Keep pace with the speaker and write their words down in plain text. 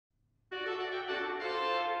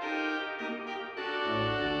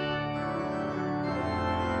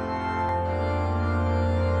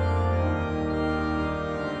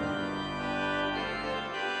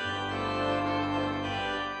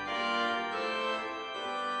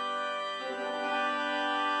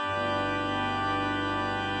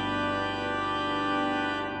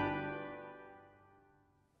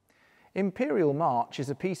Imperial March is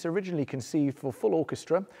a piece originally conceived for full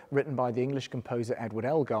orchestra, written by the English composer Edward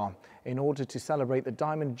Elgar, in order to celebrate the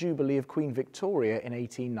Diamond Jubilee of Queen Victoria in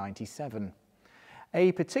 1897.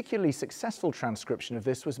 A particularly successful transcription of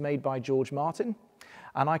this was made by George Martin,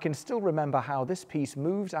 and I can still remember how this piece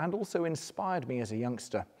moved and also inspired me as a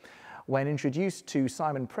youngster, when introduced to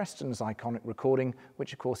Simon Preston's iconic recording,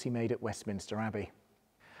 which of course he made at Westminster Abbey.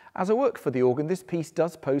 As a work for the organ, this piece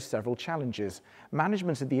does pose several challenges,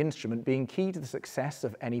 management of the instrument being key to the success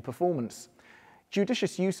of any performance.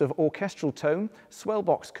 Judicious use of orchestral tone, swell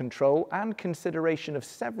box control, and consideration of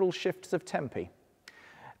several shifts of tempi.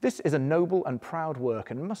 This is a noble and proud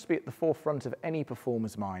work and must be at the forefront of any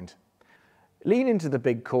performer's mind. Lean into the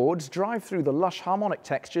big chords, drive through the lush harmonic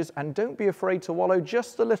textures, and don't be afraid to wallow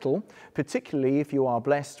just a little, particularly if you are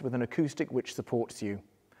blessed with an acoustic which supports you.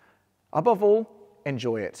 Above all,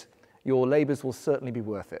 enjoy it. Your labours will certainly be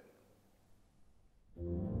worth it.